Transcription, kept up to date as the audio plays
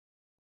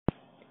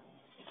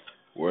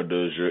Where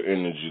does your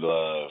energy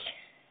lie?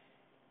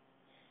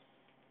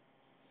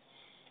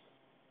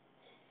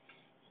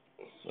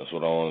 That's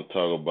what I want to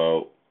talk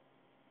about.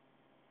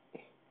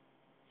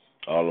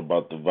 All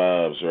about the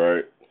vibes,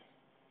 right?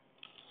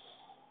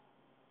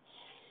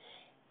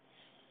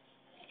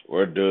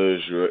 Where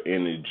does your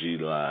energy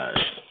lie?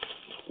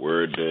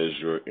 Where does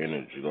your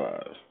energy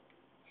lie?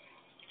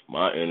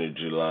 My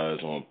energy lies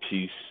on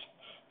peace,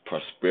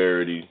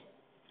 prosperity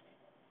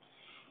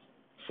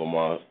for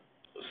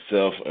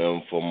myself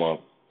and for my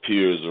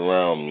peers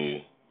around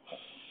me.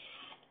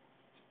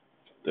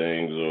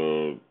 Things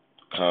are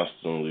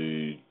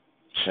constantly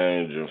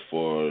changing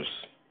for us.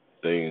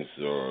 Things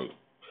are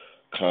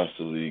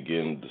constantly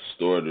getting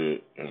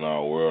distorted in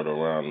our world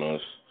around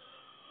us,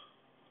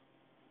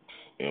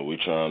 and we're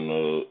trying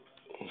to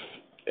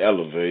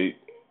elevate,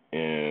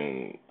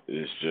 and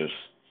it's just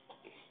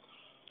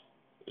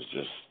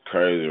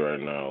crazy right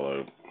now.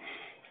 Like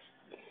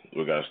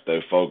we gotta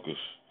stay focused,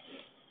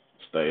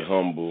 stay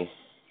humble,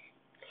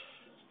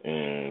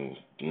 and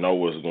know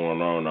what's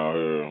going on out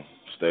here.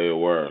 Stay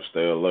aware,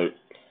 stay alert.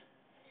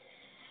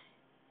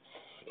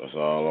 That's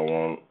all I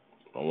want.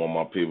 I want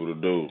my people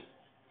to do.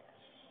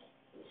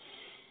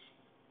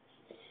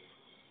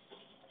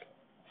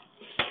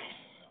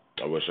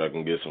 I wish I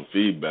can get some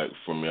feedback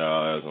from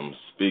y'all as I'm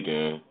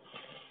speaking,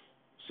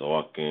 so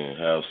I can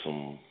have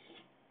some,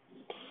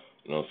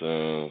 what I'm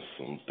saying,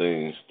 some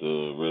things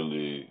to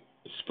really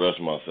express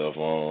myself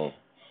on.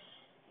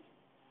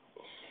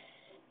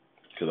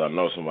 Cause I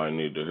know somebody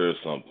need to hear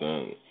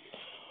something.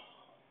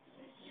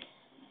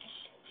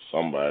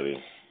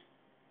 Somebody.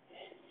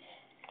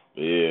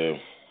 But yeah,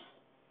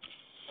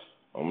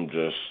 I'm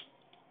just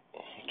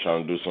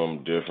trying to do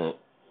something different.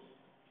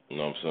 You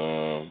know what I'm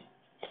saying?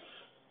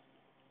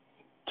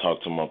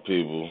 Talk to my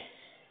people.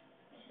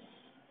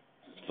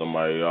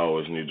 Somebody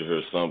always need to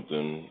hear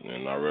something,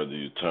 and I'd rather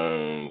you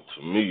turn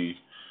to me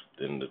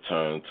than to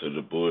turn to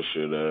the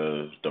bullshit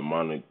as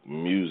demonic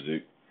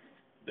music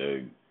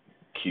that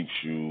keeps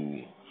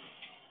you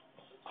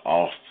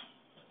off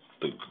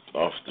the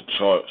off the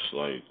charts.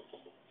 Like,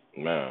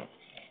 man,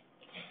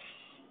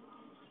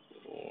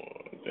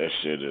 that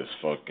shit is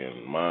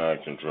fucking mind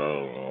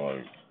control.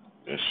 Like,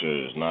 that shit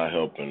is not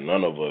helping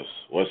none of us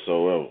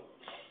whatsoever.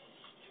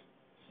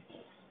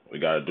 We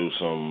gotta do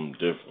something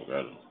different. We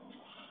gotta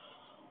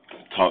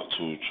talk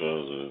to each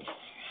other,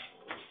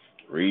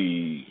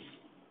 read,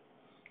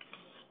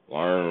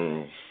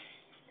 learn.